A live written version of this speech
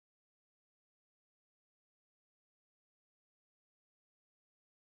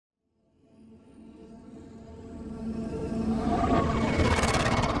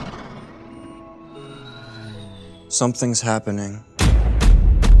Something's happening.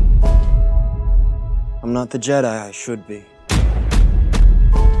 I'm not the Jedi I should be.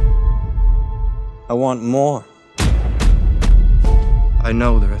 I want more. I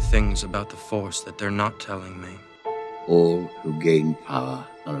know there are things about the Force that they're not telling me. All who gain power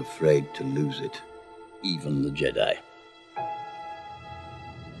are afraid to lose it, even the Jedi.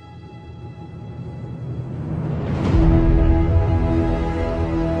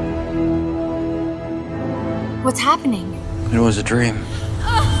 What's happening? It was a dream.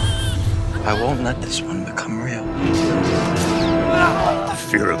 I won't let this one become real. The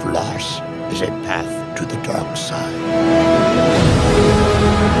fear of loss is a path to the dark side.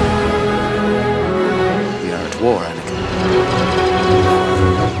 We are at war, Anakin.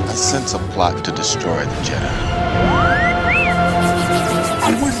 I sense a plot to destroy the Jedi.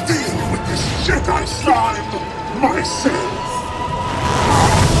 I was dealing with this Jedi slime myself.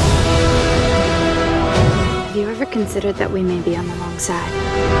 Have you ever considered that we may be on the wrong side?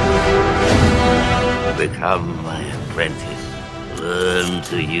 Become my apprentice. Learn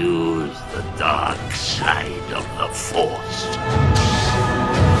to use the dark side of the Force.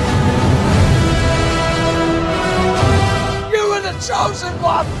 You were the chosen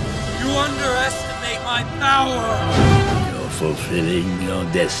one! You underestimate my power! You're fulfilling your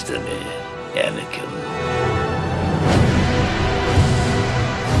destiny, Anakin.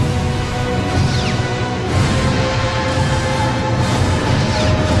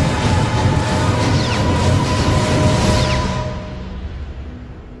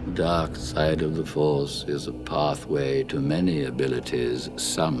 The dark side of the Force is a pathway to many abilities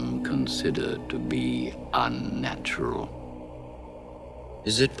some consider to be unnatural.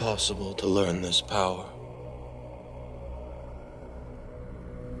 Is it possible to learn this power?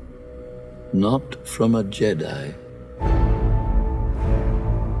 Not from a Jedi.